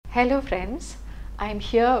Hello friends, I am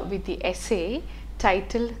here with the essay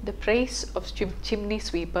titled The Praise of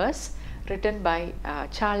Chimney-Sweepers, written by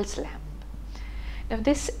Charles Lamb. Now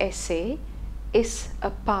this essay is a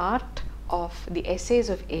part of the essays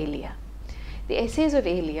of Elia. The essays of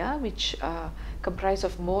Elia, which comprise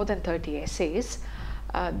of more than 30 essays,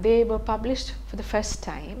 they were published for the first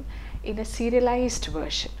time in a serialized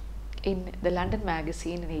version in the London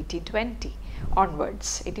Magazine in 1820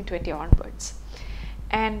 onwards,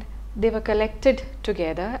 and they were collected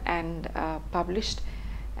together and published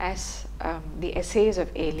as the Essays of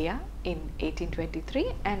Elia in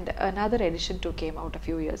 1823, and another edition too came out a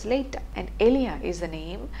few years later. And Elia is the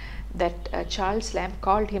name that Charles Lamb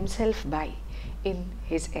called himself by in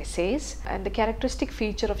his essays. And the characteristic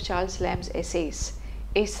feature of Charles Lamb's essays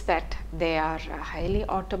is that they are highly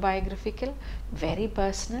autobiographical, very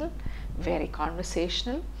personal, very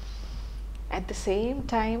conversational. At the same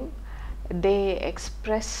time, they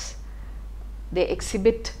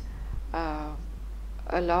exhibit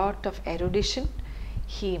a lot of erudition.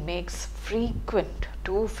 He makes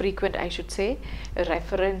too frequent I should say,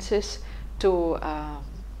 references to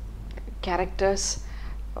characters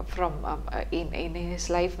from in his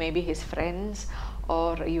life, maybe his friends,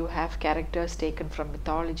 or you have characters taken from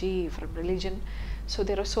mythology, from religion. So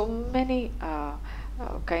there are so many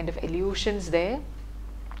kind of allusions there.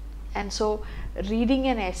 And so reading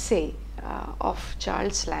an essay of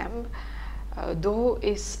Charles Lamb, though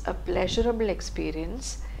is a pleasurable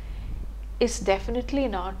experience, is definitely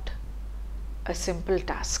not a simple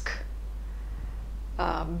task,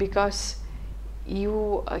 because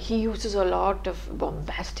he uses a lot of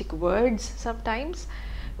bombastic words sometimes,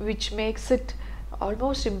 which makes it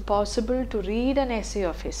almost impossible to read an essay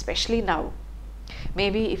of his, especially now.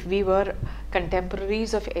 Maybe if we were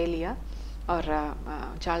contemporaries of Elia or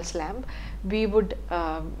Charles Lamb, we would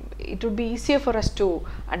it would be easier for us to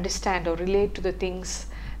understand or relate to the things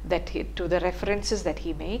to the references that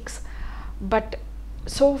he makes. But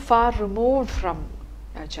so far removed from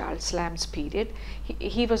Charles Lamb's period,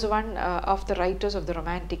 he was one of the writers of the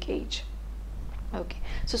Romantic age. Okay,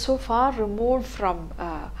 so far removed from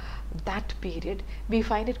that period, we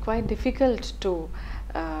find it quite difficult to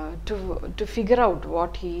figure out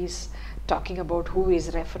what he is talking about, who he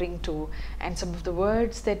is referring to, and some of the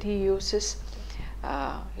words that he uses.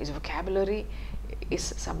 His vocabulary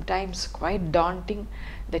is sometimes quite daunting,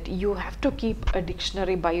 that you have to keep a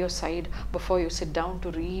dictionary by your side before you sit down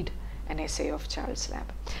to read an essay of Charles Lamb.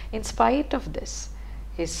 In spite of this,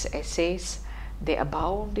 his essays, they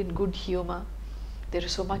abound in good humor. There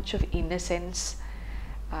is so much of innocence,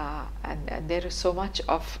 and there is so much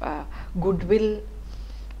of goodwill,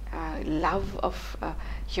 love of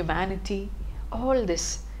humanity, all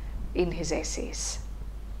this in his essays.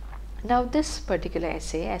 Now this particular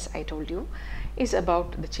essay, as I told you, is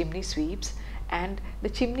about the chimney sweeps, and the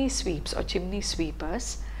chimney sweeps or chimney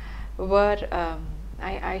sweepers were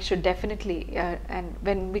I should definitely and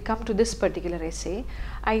when we come to this particular essay,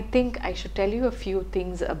 I think I should tell you a few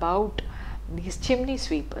things about these chimney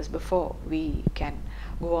sweepers before we can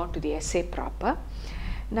go on to the essay proper.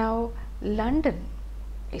 Now London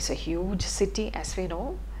is a huge city, as we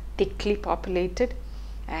know, thickly populated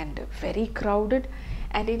and very crowded,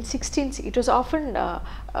 and in it was often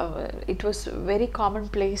it was very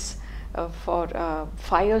commonplace for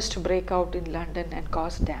fires to break out in London and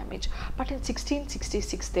cause damage. But in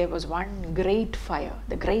 1666 there was one great fire,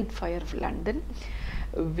 the Great Fire of London,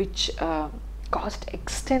 which caused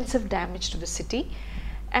extensive damage to the city.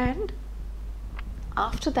 And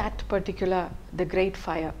after that the Great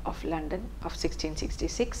Fire of London of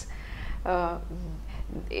 1666, I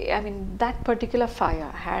mean, that particular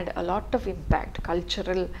fire had a lot of impact,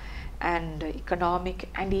 cultural and economic,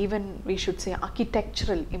 and even we should say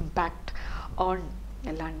architectural impact on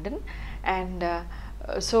London. And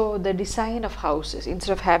so the design of houses,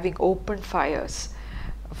 instead of having open fires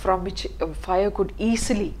from which fire could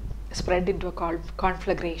easily spread into a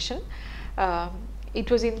conflagration,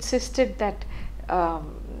 it was insisted that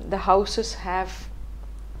the houses have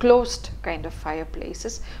closed kind of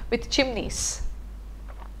fireplaces with chimneys.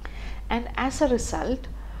 And as a result,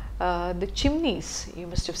 the chimneys, you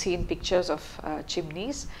must have seen pictures of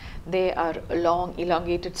chimneys, they are long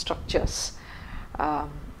elongated structures,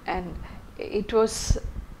 and it was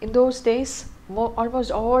in those days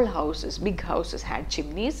almost all houses, big houses, had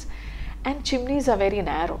chimneys, and chimneys are very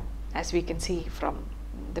narrow, as we can see from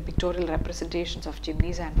the pictorial representations of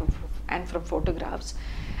chimneys and from photographs.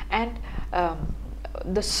 And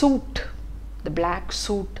the soot, the black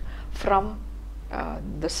soot from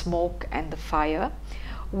the smoke and the fire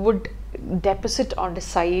would deposit on the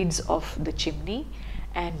sides of the chimney,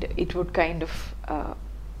 and it would kind of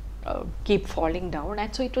keep falling down,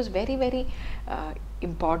 and so it was very, very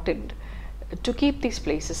important to keep these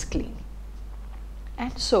places clean.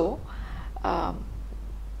 And so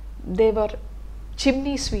there were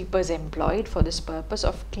chimney sweepers employed for this purpose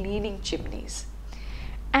of cleaning chimneys.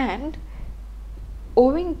 And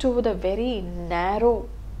owing to the very narrow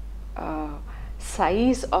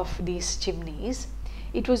size of these chimneys,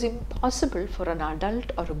 it was impossible for an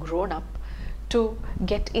adult or a grown-up to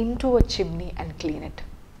get into a chimney and clean it.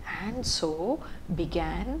 And so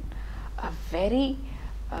began a very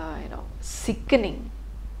sickening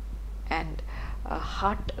and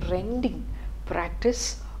heart-rending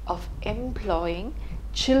practice of employing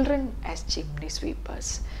children as chimney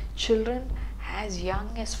sweepers. Children as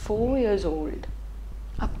young as 4 years old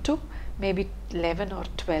up to maybe 11 or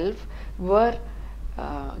 12 were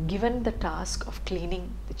given the task of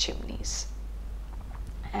cleaning the chimneys.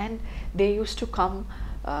 And they used to come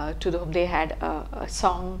to the home. They had a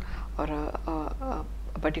song or a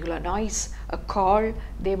particular noise, a call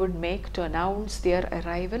they would make to announce their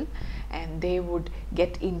arrival, and they would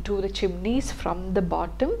get into the chimneys from the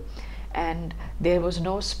bottom, and there was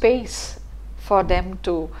no space for them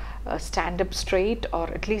to stand up straight, or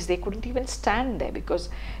at least they couldn't even stand there, because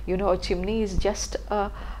a chimney is just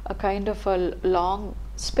a kind of a long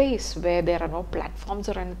space where there are no platforms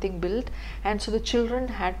or anything built. And so the children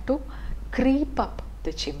had to creep up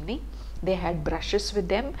the chimney. They had brushes with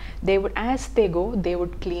them. They would, as they go, they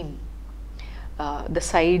would clean the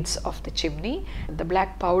sides of the chimney. The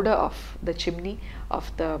black powder of the chimney,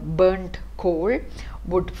 of the burnt coal,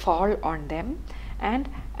 would fall on them, and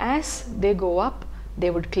as they go up,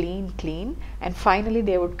 they would clean, and finally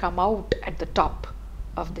they would come out at the top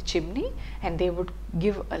of the chimney, and they would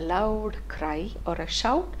give a loud cry or a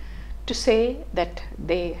shout to say that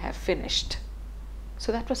they have finished.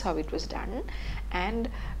 So that was how it was done. And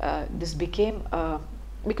this became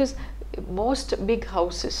because most big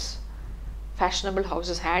houses, fashionable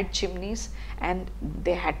houses, had chimneys and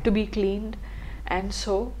they had to be cleaned. And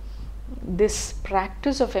so this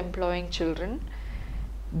practice of employing children,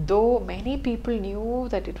 though many people knew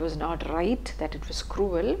that it was not right, that it was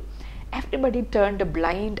cruel, everybody turned a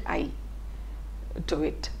blind eye to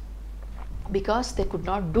it, because they could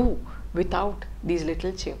not do without these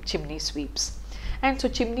little chimney sweeps. And so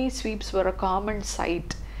chimney sweeps were a common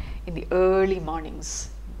sight in the early mornings,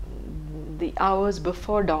 the hours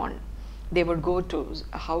before dawn. They would go to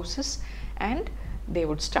houses and they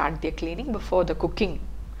would start their cleaning before the cooking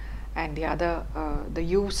and the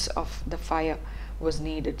use of the fire was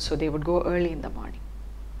needed. So they would go early in the morning.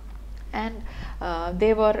 And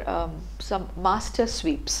there were some master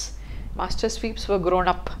sweeps. Master sweeps were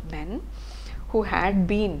grown-up men who had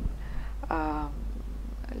been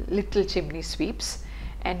little chimney sweeps,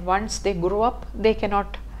 and once they grow up, they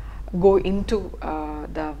cannot go into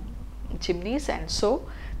the chimneys, and so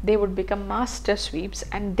they would become master sweeps,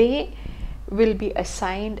 and they will be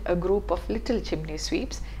assigned a group of little chimney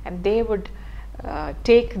sweeps, and they would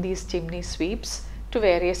take these chimney sweeps to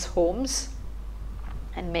various homes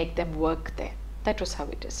and make them work there. That was how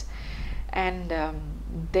it is. And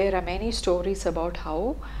there are many stories about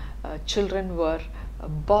how children were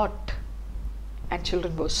bought and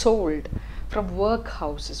children were sold from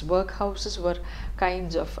workhouses. Workhouses were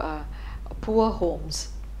kinds of poor homes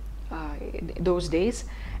in those days,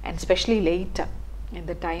 and especially later in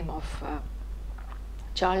the time of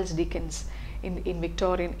Charles Dickens in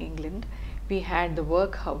Victorian England. We had the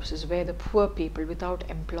workhouses where the poor people without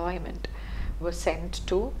employment were sent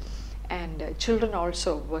to, and children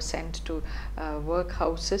also were sent to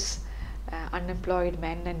workhouses, unemployed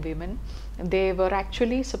men and women. They were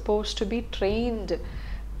actually supposed to be trained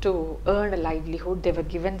to earn a livelihood. They were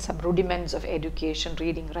given some rudiments of education,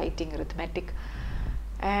 reading, writing, arithmetic,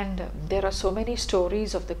 and there are so many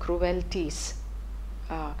stories of the cruelties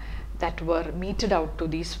that were meted out to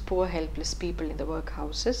these poor helpless people in the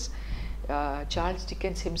workhouses. Charles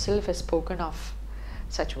Dickens himself has spoken of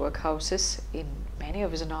such workhouses in many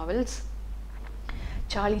of his novels.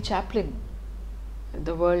 Charlie Chaplin,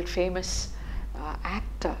 the world famous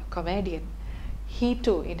actor, comedian, he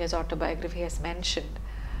too in his autobiography has mentioned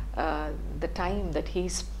the time that he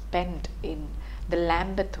spent in the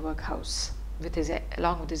Lambeth workhouse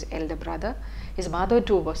along with his elder brother. His mother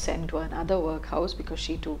too was sent to another workhouse because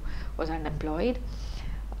she too was unemployed,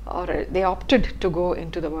 or they opted to go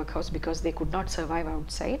into the workhouse because they could not survive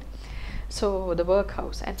outside. So the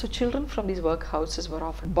workhouse, and so children from these workhouses were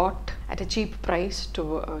often bought at a cheap price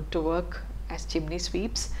to work as chimney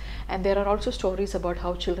sweeps. And there are also stories about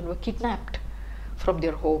how children were kidnapped from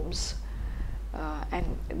their homes, and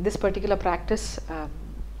this particular practice,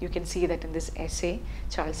 you can see that in this essay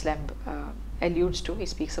Charles Lamb alludes to. He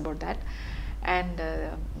speaks about that. And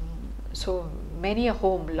so many a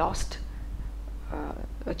home lost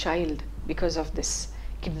a child because of this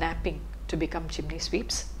kidnapping to become chimney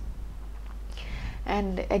sweeps.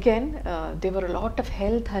 And again, there were a lot of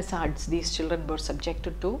health hazards these children were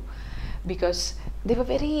subjected to, because they were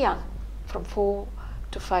very young, from 4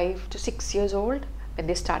 to 5 to 6 years old when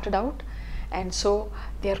they started out, and so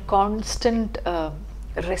their constant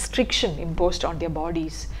restriction imposed on their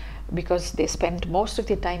bodies, because they spent most of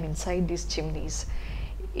their time inside these chimneys.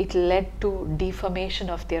 It led to deformation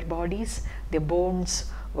of their bodies. Their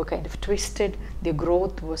bones were kind of twisted, their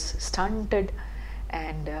growth was stunted,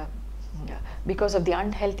 and because of the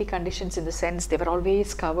unhealthy conditions, in the sense they were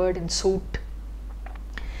always covered in soot,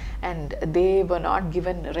 and they were not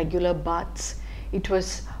given regular baths. It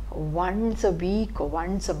was once a week or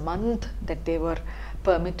once a month that they were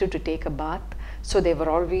permitted to take a bath. So they were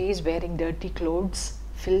always wearing dirty clothes,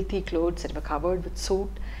 filthy clothes that were covered with soot,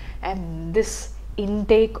 and this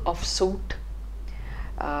intake of soot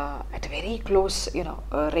at a very close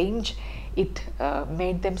range, it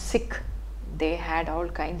made them sick. They had all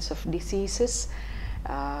kinds of diseases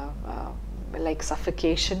like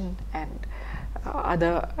suffocation and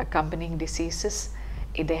other accompanying diseases.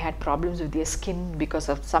 They had problems with their skin, because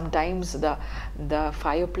of sometimes the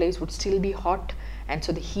fireplace would still be hot, and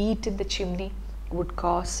so the heat in the chimney would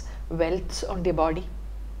cause welts on their body.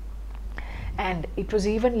 And it was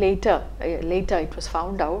even later it was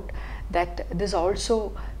found out that this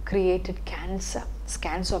also created cancer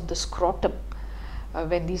of the scrotum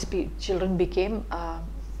when these children became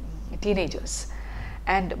teenagers.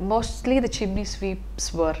 And mostly the chimney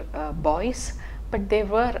sweeps were boys, but there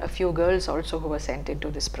were a few girls also who were sent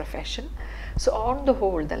into this profession. So on the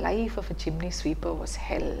whole, the life of a chimney sweeper was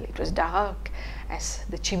hell. It was dark as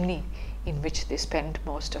the chimney in which they spent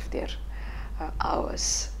most of their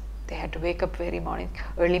hours. They had to wake up early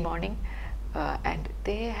morning, and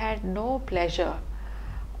they had no pleasure.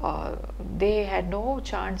 They had no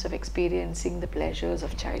chance of experiencing the pleasures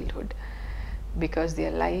of childhood, because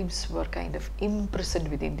their lives were kind of imprisoned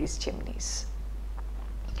within these chimneys.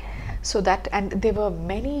 So that, and there were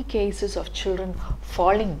many cases of children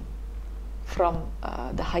falling from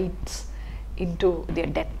the heights into their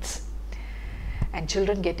deaths, and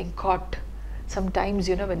children getting caught. Sometimes,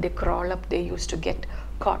 when they crawl up, they used to get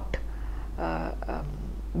caught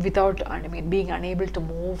without, being unable to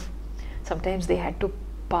move. Sometimes they had to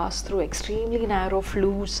pass through extremely narrow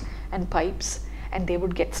flues and pipes, and they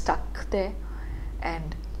would get stuck there.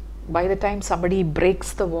 And by the time somebody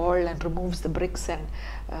breaks the wall and removes the bricks and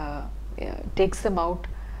takes them out,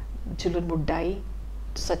 children would die.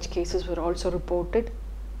 Such cases were also reported.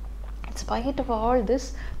 In spite of all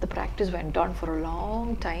this, the practice went on for a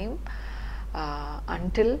long time,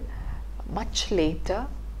 until much later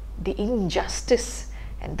the injustice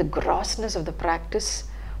and the grossness of the practice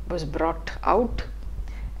was brought out,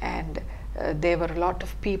 and there were a lot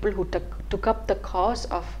of people who took up the cause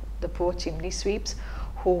of the poor chimney sweeps,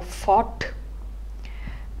 who fought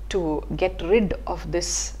to get rid of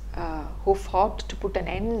this, who fought to put an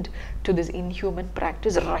end to this inhuman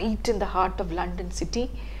practice right in the heart of London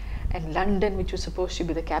city, and London, which was supposed to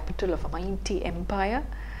be the capital of a mighty empire.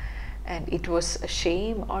 And it was a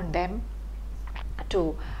shame on them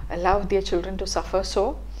to allow their children to suffer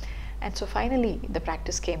so. And so finally the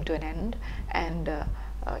practice came to an end, and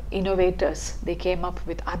innovators, they came up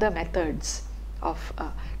with other methods of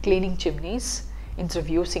cleaning chimneys instead of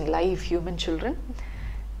using live human children.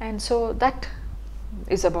 And so that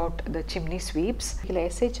is about the chimney sweeps. In the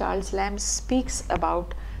essay, Charles Lamb speaks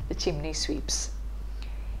about the chimney sweeps.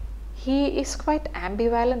 He is quite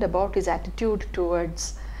ambivalent about his attitude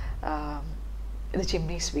towards the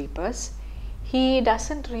chimney sweepers. He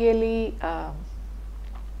doesn't really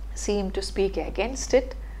seem to speak against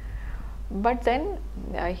it, but then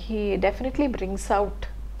he definitely brings out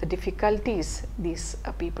the difficulties these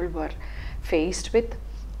people were faced with.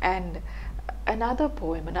 And another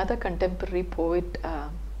contemporary poet,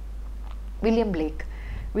 William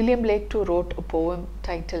Blake too wrote a poem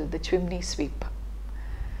titled The Chimney Sweeper,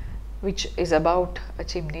 which is about a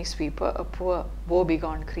chimney sweeper, a poor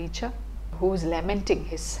woebegone creature who is lamenting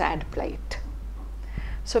his sad plight.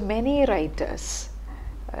 So many writers,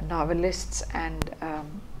 novelists, and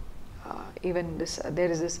even there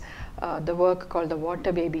is this the work called The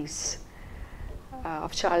Water Babies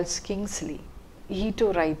of Charles Kingsley. He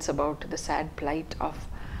too writes about the sad plight of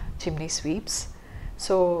chimney sweeps.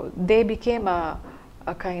 So they became a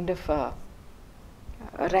kind of a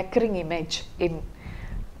recurring image in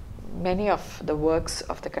many of the works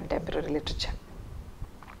of the contemporary literature.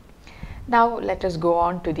 Now let us go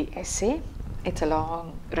on to the essay. It's a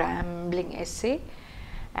long, rambling essay,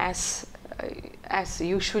 as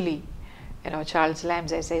usually, Charles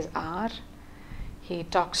Lamb's essays are. He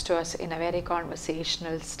talks to us in a very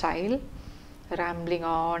conversational style, rambling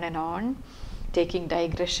on and on, taking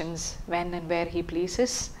digressions when and where he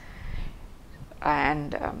pleases,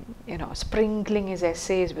 and sprinkling his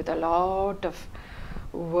essays with a lot of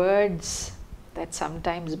words that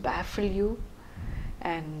sometimes baffle you,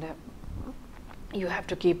 and you have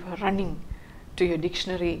to keep running to your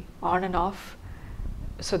dictionary on and off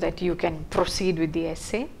so that you can proceed with the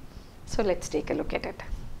essay. So let's take a look at it.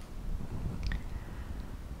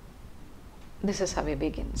 This is how he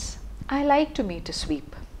begins. I like to meet a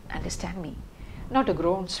sweep, understand me, not a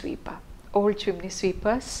grown sweeper. Old chimney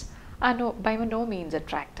sweepers are by no means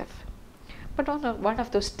attractive, but one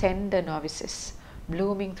of those tender novices,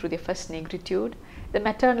 blooming through their first negritude, the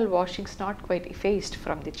maternal washings not quite effaced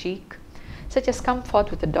from the cheek, such as come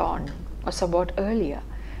forth with the dawn, or somewhat earlier,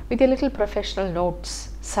 with their little professional notes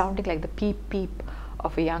sounding like the peep peep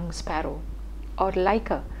of a young sparrow, or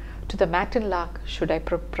liker to the matin lark, should I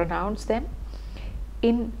pronounce them,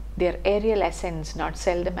 in their aerial ascents not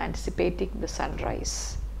seldom anticipating the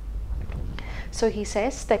sunrise. So he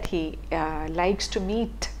says that he likes to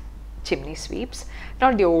meet chimney sweeps,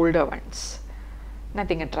 not the older ones.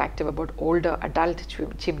 Nothing attractive about older adult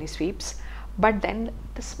chimney sweeps, but then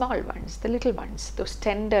the small ones, the little ones, those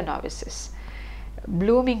tender novices,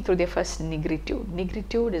 blooming through their first negritude.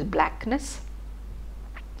 Negritude is blackness.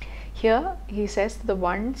 Here he says the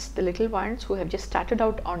little ones who have just started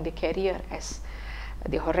out on the career as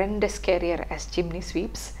the horrendous career as chimney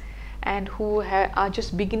sweeps, and who are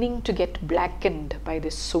just beginning to get blackened by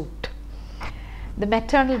this soot. The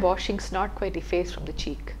maternal washings not quite effaced from the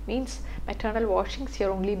cheek means maternal washings here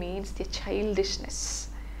only means the childishness,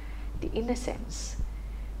 the innocence.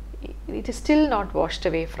 It is still not washed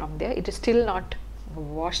away from there. It is still not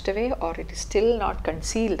washed away, or it is still not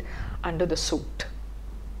concealed under the soot.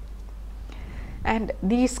 And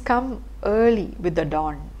these come early with the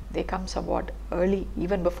dawn. They come somewhat early,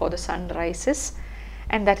 even before the sun rises,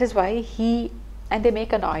 and that is why and they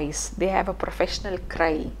make a noise. They have a professional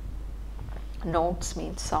cry. Notes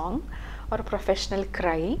means song, or a professional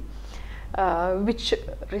cry, which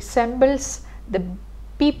resembles the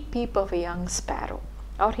peep peep of a young sparrow.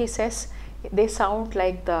 Or he says they sound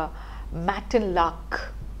like the matin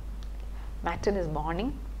lark. Matin is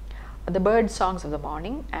morning, the bird songs of the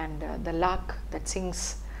morning, and the lark that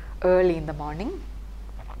sings early in the morning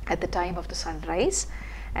at the time of the sunrise.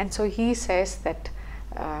 And so he says that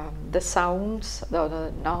the sounds,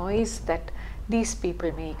 the noise that these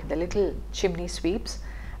people make, the little chimney sweeps,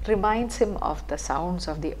 reminds him of the sounds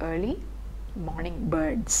of the early morning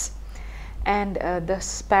birds. And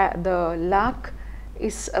the lark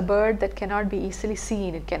is a bird that cannot be easily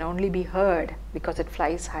seen. It can only be heard because it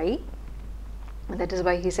flies high. And that is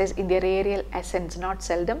why he says in their aerial ascents not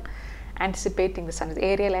seldom anticipating the sun.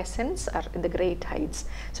 Aerial ascents are in the great heights.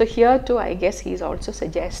 So here too, I guess he is also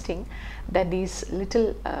suggesting that these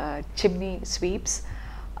little chimney sweeps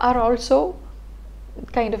are also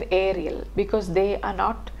kind of aerial, because they are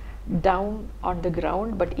not down on the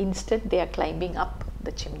ground, but instead they are climbing up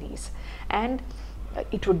the chimneys, and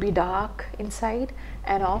it would be dark inside,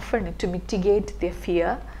 and often to mitigate their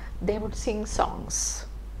fear they would sing songs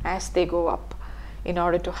as they go up in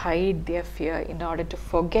order to hide their fear, in order to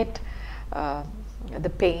forget the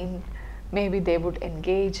pain. Maybe they would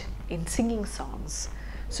engage in singing songs.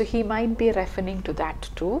 So he might be referring to that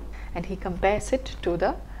too, and he compares it to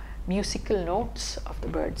the musical notes of the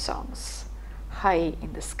bird songs high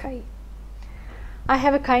in the sky. I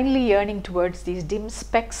have a kindly yearning towards these dim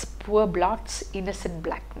specks, poor blots, innocent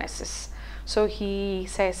blacknesses. So he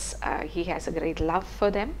says he has a great love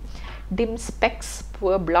for them. Dim specks,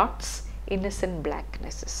 poor blots, innocent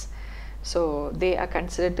blacknesses. So they are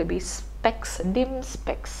considered to be specks, dim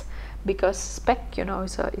specks, because speck,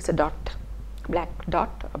 is a dot, black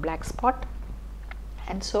dot, a black spot,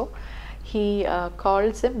 and so he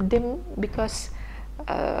calls them dim because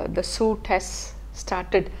the soot has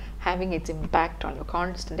started having its impact on the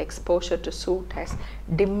constant exposure to soot has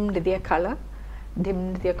dimmed their color,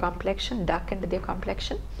 dimmed their complexion, darkened their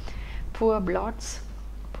complexion. Poor blots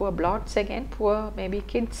again, poor maybe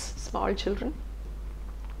kids, small children.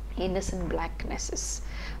 Innocent blacknesses.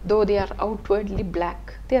 Though they are outwardly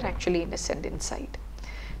black, they are actually innocent inside.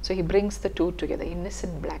 So he brings the two together,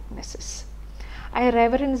 innocent blacknesses. I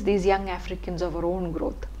reverence these young Africans of our own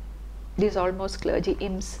growth, these almost clergy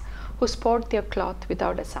imps who sport their cloth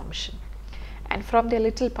without assumption, and from their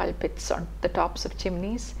little pulpits on the tops of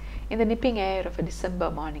chimneys, in the nipping air of a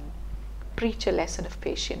December morning, preach a lesson of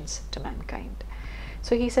patience to mankind.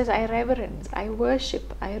 So he says, I reverence, I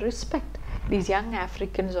worship, I respect these young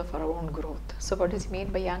Africans of our own growth. So what does he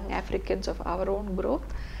mean by young Africans of our own growth?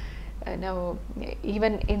 Now,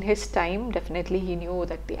 even in his time, definitely he knew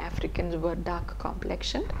that the Africans were dark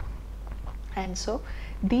complexioned, and so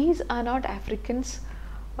these are not Africans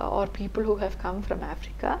or people who have come from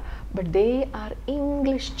Africa, but they are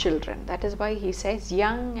English children. That is why he says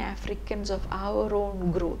young Africans of our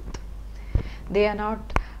own growth. They are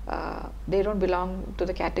not, they don't belong to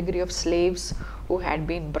the category of slaves who had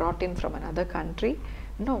been brought in from another country.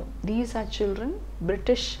 No, these are children,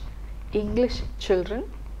 British English children,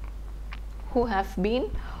 who have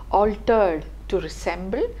been altered to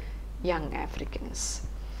resemble young Africans.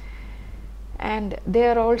 And they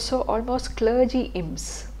are also almost clergy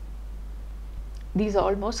imps. These are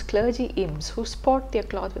almost clergy imps who sport their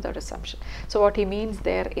cloth without assumption. So what he means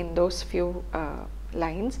there in those few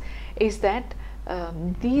lines is that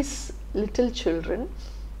these little children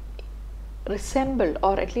resemble,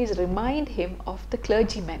 or at least remind him of the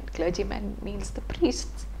clergymen. Clergymen means the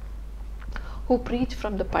priests who preach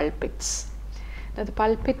from the pulpits. Now the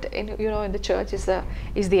pulpit in the church is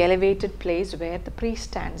the elevated place where the priest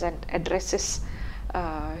stands and addresses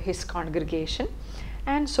his congregation.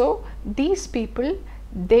 And so these people,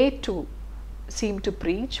 they too seem to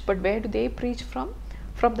preach, but where do they preach from?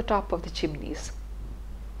 From the top of the chimneys.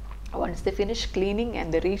 Once they finish cleaning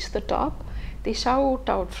and they reach the top, they shout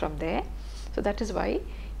out from there. So that is why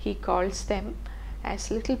he calls them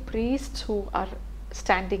as little priests who are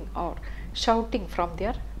standing or shouting from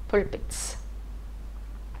their pulpits.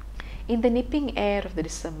 In the nipping air of the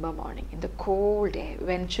December morning, in the cold air,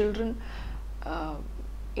 when children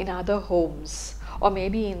in other homes, or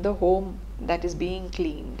maybe in the home that is being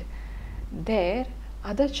cleaned, there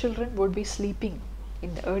other children would be sleeping.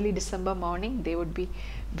 In the early December morning, they would be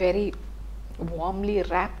very warmly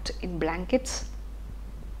wrapped in blankets,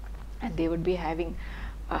 and they would be having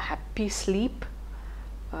a happy sleep.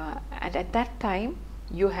 And at that time,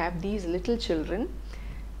 you have these little children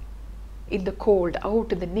in the cold,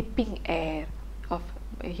 out in the nipping air of,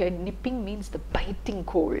 here nipping means the biting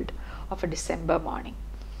cold of a December morning,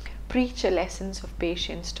 preach a lessons of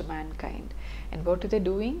patience to mankind. And what are they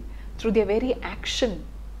doing? Through their very action,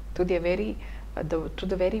 through their very through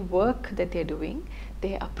the very work that they are doing,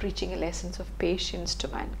 they are preaching a lessons of patience to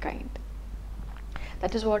mankind.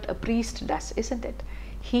 That is what a priest does, isn't it?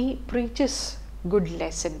 He preaches good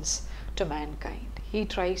lessons to mankind. He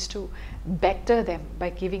tries to better them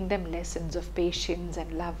by giving them lessons of patience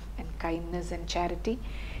and love and kindness and charity.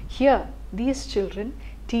 Here, these children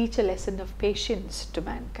teach a lesson of patience to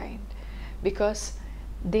mankind, because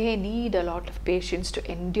they need a lot of patience to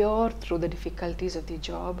endure through the difficulties of their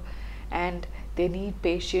job, and they need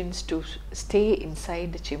patience to stay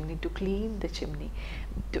inside the chimney, to clean the chimney,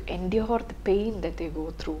 to endure the pain that they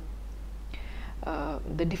go through,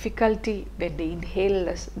 the difficulty when they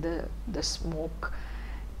inhale the smoke.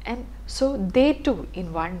 And so they too,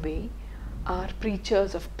 in one way, are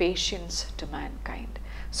preachers of patience to mankind.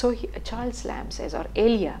 So Charles Lamb says, or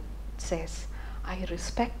Elia says, I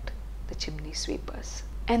respect the chimney sweepers.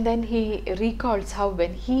 And then he recalls how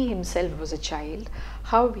when he himself was a child,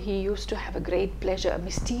 how he used to have a great pleasure, a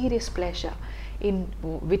mysterious pleasure in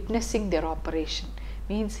witnessing their operation.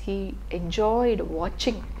 Means he enjoyed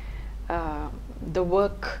watching the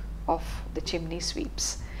work of the chimney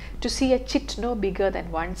sweeps. To see a chit no bigger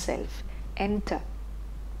than oneself enter,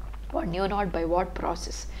 one knew not by what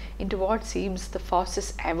process, into what seems the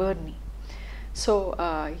fauces averni. So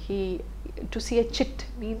to see a chit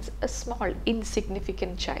means a small,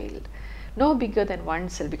 insignificant child, no bigger than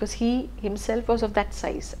oneself, because he himself was of that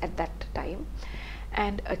size at that time,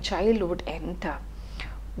 and a child would enter.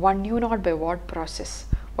 One knew not by what process,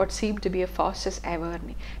 what seemed to be a fauces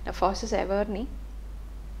averni. Now, fauces averni,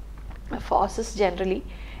 fauces generally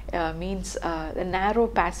means the narrow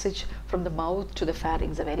passage from the mouth to the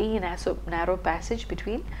pharynx, a very narrow passage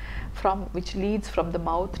which leads from the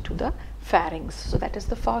mouth to the pharynx. So that is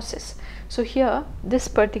the fauces. So here, this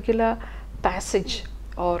particular passage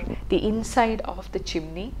or the inside of the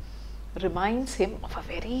chimney reminds him of a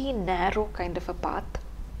very narrow kind of a path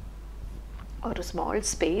or a small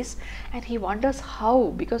space, and he wonders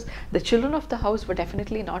how, because the children of the house were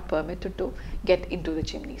definitely not permitted to get into the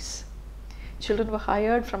chimneys. Children were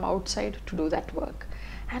hired from outside to do that work,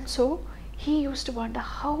 and so he used to wonder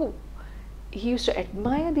how. He used to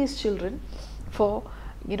admire these children for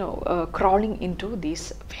crawling into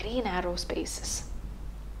these very narrow spaces.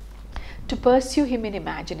 To pursue him in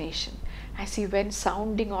imagination as he went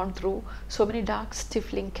sounding on through so many dark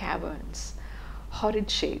stifling caverns,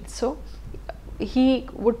 horrid shades. So he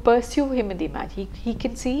would pursue him in the image. He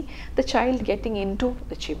can see the child getting into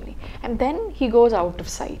the chimney, and then he goes out of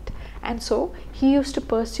sight. And so he used to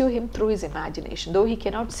pursue him through his imagination. Though he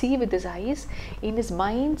cannot see with his eyes, in his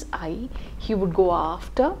mind's eye, he would go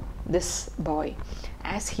after this boy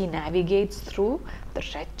as he navigates through the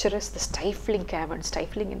treacherous, the stifling caverns,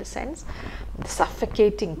 stifling in the sense, the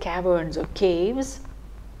suffocating caverns or caves.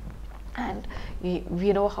 And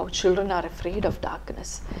we know how children are afraid of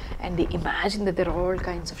darkness, and they imagine that there are all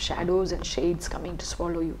kinds of shadows and shades coming to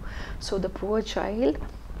swallow you. So the poor child,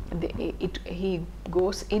 he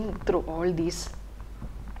goes in through all these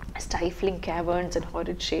stifling caverns and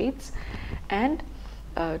horrid shades, and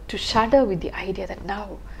to shudder with the idea that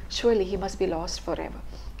now surely he must be lost forever.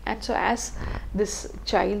 And so as this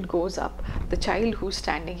child goes up, the child who's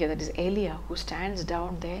standing here, that is Elia, who stands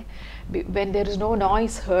down there, when there is no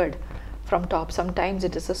noise heard from top, sometimes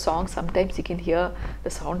it is a song, sometimes you can hear the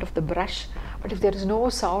sound of the brush, but if there is no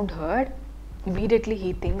sound heard, immediately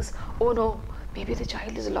he thinks, oh no, maybe the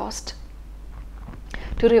child is lost.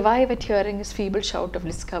 To revive at hearing his feeble shout of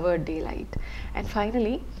discovered daylight. And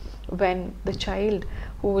finally, when the child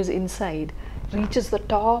who is inside reaches the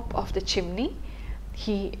top of the chimney,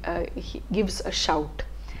 he gives a shout,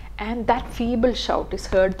 and that feeble shout is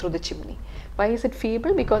heard through the chimney. Why is it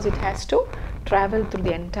feeble? Because it has to travel through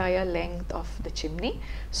the entire length of the chimney.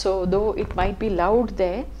 So though it might be loud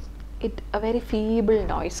there, a very feeble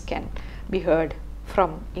noise can be heard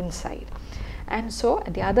from inside. And so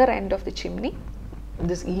at the other end of the chimney,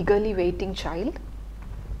 this eagerly waiting child,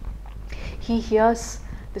 he hears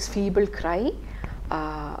this feeble cry,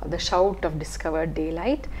 the shout of discovered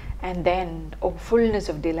daylight, and then, oh fullness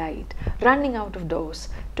of delight, running out of doors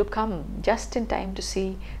to come just in time to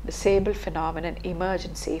see the sable phenomenon emerge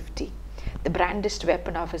in safety. The brandished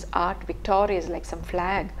weapon of his art victorious like some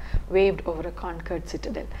flag waved over a conquered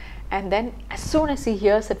citadel. And then as soon as he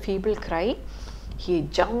hears that feeble cry, he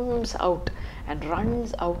jumps out and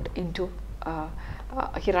runs out into,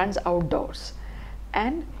 he runs outdoors,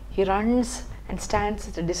 and he runs and stands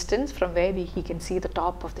at a distance from where he can see the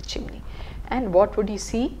top of the chimney. And what would he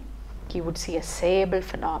see? He would see a sable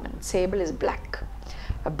phenomenon. Sable is black,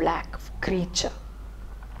 a black creature,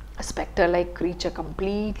 a spectre-like creature,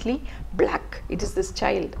 completely black. It is this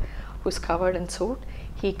child who is covered in soot.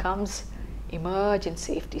 He comes, emerge in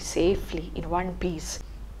safety, safely in one piece.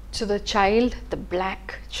 So the child, the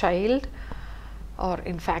black child, or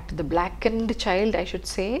in fact the blackened child I should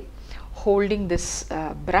say, holding this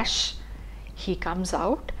brush, he comes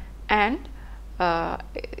out, and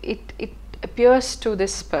it appears to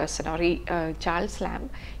this person, or Charles Lamb,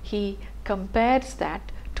 he compares that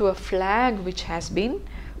to a flag which has been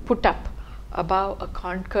put up above a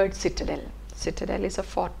conquered citadel. Citadel is a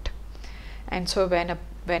fort, and so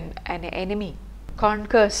when an enemy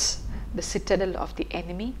conquers the citadel of the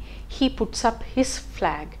enemy, he puts up his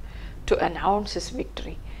flag to announce his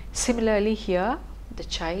victory. Similarly here, the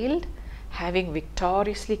child, having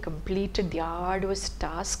victoriously completed the arduous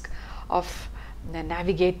task of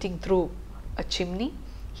navigating through a chimney,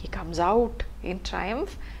 he comes out in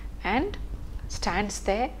triumph and stands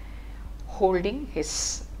there holding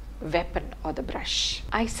his weapon or the brush.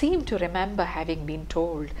 I seem to remember having been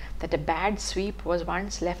told that a bad sweep was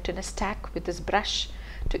once left in a stack with his brush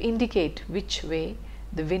to indicate which way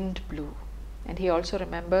the wind blew. And he also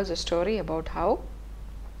remembers a story about how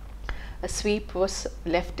a sweep was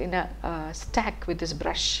left in a stack with his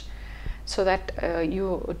brush, so that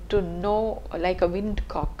you to know, like a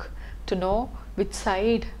windcock, to know which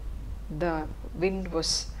side the wind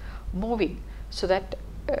was moving, so that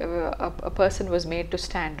a person was made to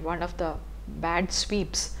stand. One of the bad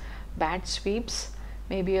sweeps,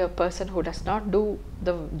 maybe a person who does not do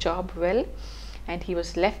the job well, and he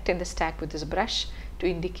was left in the stack with his brush to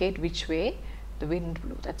indicate which way the wind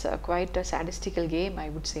blew. That's quite a sadistical game, I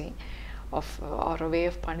would say, or a way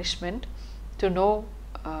of punishment, to know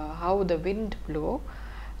how the wind blew,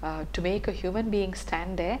 to make a human being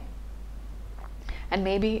stand there, and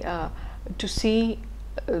maybe to see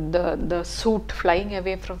the suit flying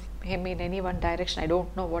away from him in any one direction. I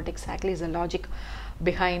don't know what exactly is the logic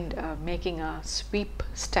behind making a sweep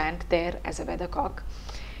stand there as a weathercock.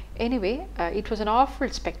 Anyway, it was an awful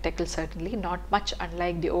spectacle, certainly, not much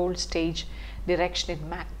unlike the old stage direction in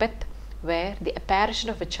Macbeth, where the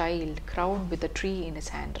apparition of a child crowned with a tree in his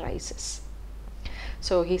hand rises.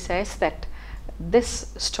 So he says that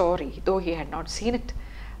this story, though he had not seen it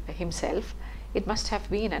himself, it must have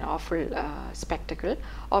been an awful spectacle.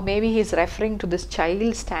 Or maybe he is referring to this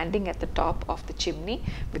child standing at the top of the chimney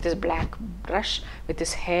with his black brush, with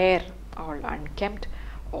his hair all unkempt,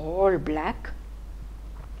 all black,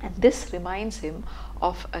 And this reminds him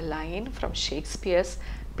of a line from Shakespeare's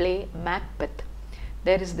play Macbeth.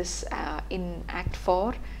 There is this in Act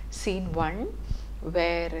 4, Scene 1,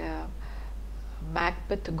 where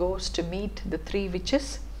Macbeth goes to meet the three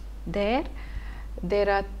witches. There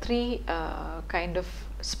are three kind of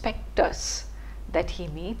specters that he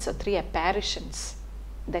meets, or three apparitions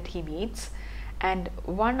that he meets, and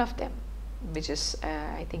one of them, which is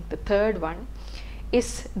I think the third one,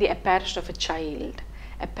 is the apparition of a child.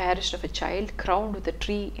 Apparition of a child crowned with a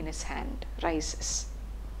tree in his hand rises.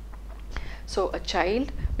 So a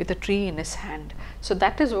child with a tree in his hand. So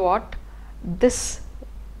that is what this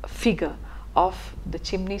figure of the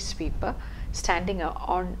chimney sweeper standing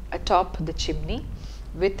on atop the chimney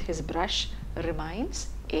with his brush reminds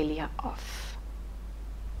Elia of.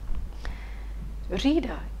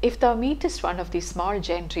 Reader, if thou meetest one of these small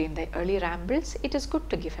gentry in thy early rambles, it is good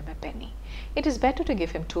to give him a penny. It is better to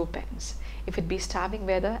give him 2 pence. If it be starving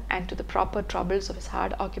weather, and to the proper troubles of his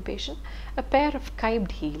hard occupation, a pair of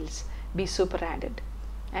kibed heels be superadded,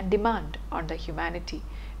 and demand on the humanity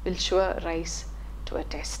will sure rise to a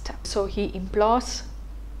test. So he implores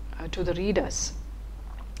to the readers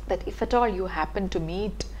that if at all you happen to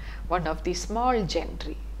meet one of these small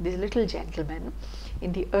gentry, these little gentlemen,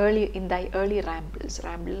 in thy early rambles.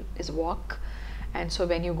 Ramble is walk, and so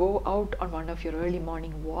when you go out on one of your early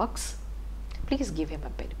morning walks, please give him a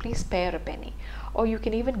penny, please spare a penny, or you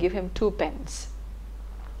can even give him 2 pence,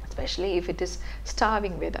 especially if it is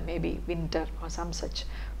starving weather, maybe winter or some such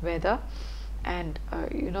weather, and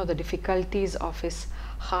the difficulties of his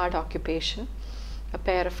hard occupation. A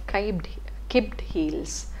pair of kibbed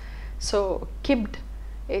heels. So kibbed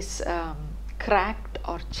is cracked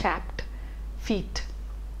or chapped feet.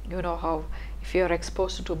 You know how if you are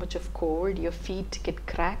exposed to too much of cold, your feet get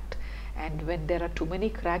cracked, and when there are too many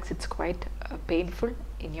cracks, it's quite painful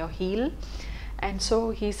in your heel. And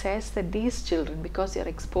so he says that these children, because they are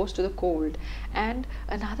exposed to the cold, and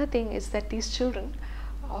another thing is that these children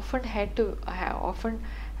often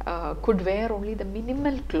could wear only the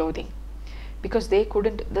minimal clothing, because they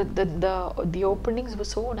couldn't, the openings were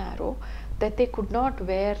so narrow that they could not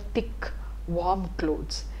wear thick warm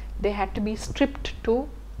clothes. They had to be stripped to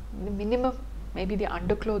the minimum, maybe the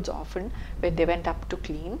underclothes often, when they went up to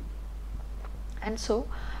clean, and so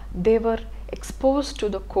they were exposed to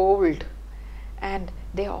the cold, and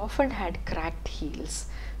they often had cracked heels.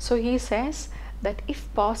 So he says that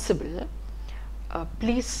if possible,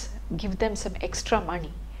 please give them some extra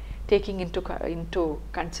money, taking into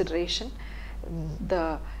consideration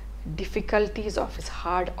the difficulties of his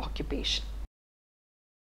hard occupation.